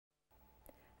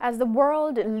As the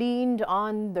world leaned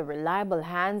on the reliable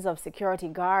hands of security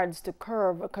guards to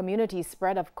curb a community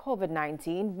spread of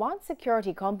COVID-19, one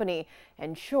security company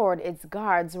ensured its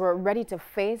guards were ready to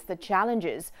face the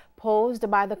challenges posed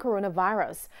by the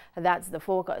coronavirus. That's the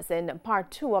focus in part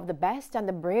 2 of The Best and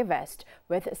the Bravest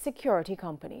with security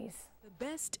companies. The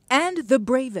Best and the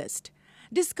Bravest.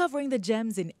 Discovering the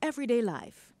gems in everyday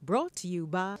life. Brought to you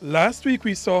by... Last week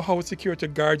we saw how security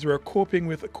guards were coping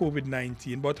with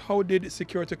COVID-19, but how did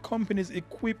security companies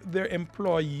equip their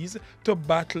employees to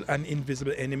battle an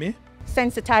invisible enemy?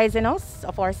 Sensitizing us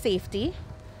of our safety,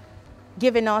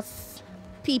 giving us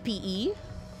PPE,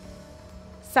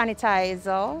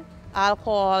 sanitizer,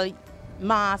 alcohol,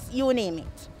 mask, you name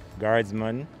it.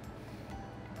 Guardsmen,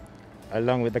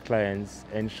 along with the clients,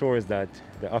 ensures that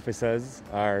the officers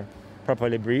are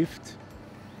properly briefed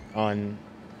on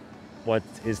what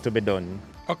is to be done.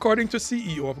 According to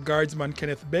CEO of Guardsman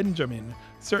Kenneth Benjamin,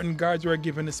 certain guards were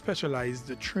given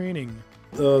specialized training.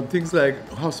 Things like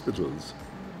hospitals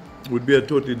would be a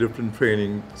totally different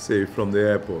training, say, from the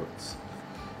airports.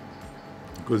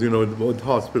 Because, with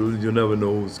hospitals, you never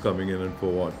know who's coming in and for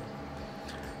what.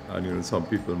 And, some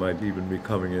people might even be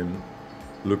coming in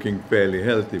looking fairly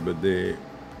healthy, but they're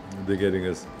getting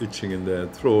us itching in their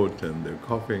throat and they're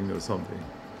coughing or something.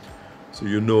 So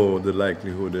the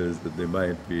likelihood is that they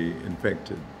might be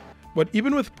infected. But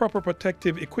even with proper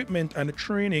protective equipment and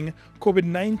training,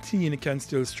 COVID-19 can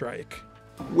still strike.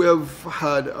 We've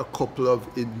had a couple of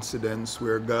incidents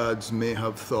where guards may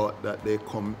have thought that they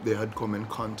had come in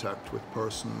contact with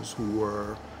persons who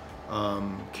were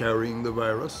carrying the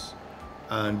virus.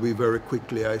 And we very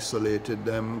quickly isolated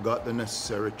them, got the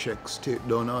necessary checks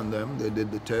done on them. They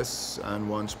did the tests, and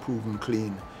once proven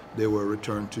clean, they were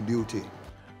returned to duty.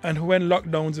 And when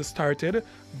lockdowns started,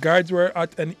 guards were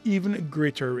at an even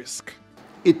greater risk.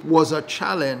 It was a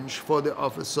challenge for the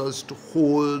officers to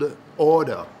hold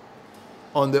order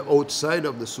on the outside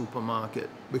of the supermarket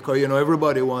because,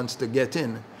 everybody wants to get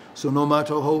in. So no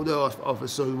matter how the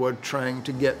officers were trying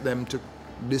to get them to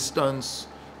distance,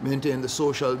 maintain the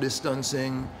social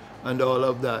distancing and all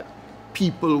of that,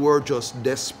 people were just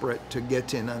desperate to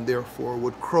get in and therefore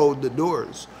would crowd the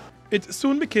doors. It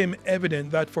soon became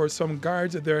evident that for some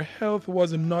guards, their health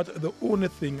was not the only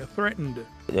thing threatened.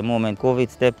 The moment COVID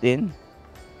stepped in,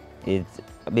 it's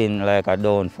been like a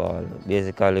downfall.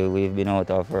 Basically, we've been out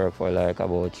of work for like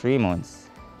about 3 months.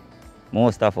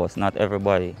 Most of us, not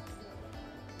everybody.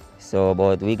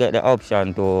 But we get the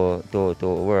option to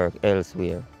work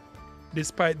elsewhere.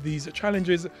 Despite these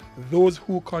challenges, those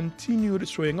who continued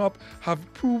showing up have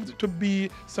proved to be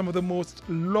some of the most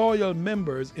loyal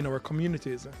members in our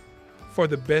communities. For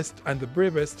The Best and the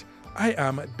Bravest, I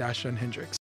am Dashan Hendricks.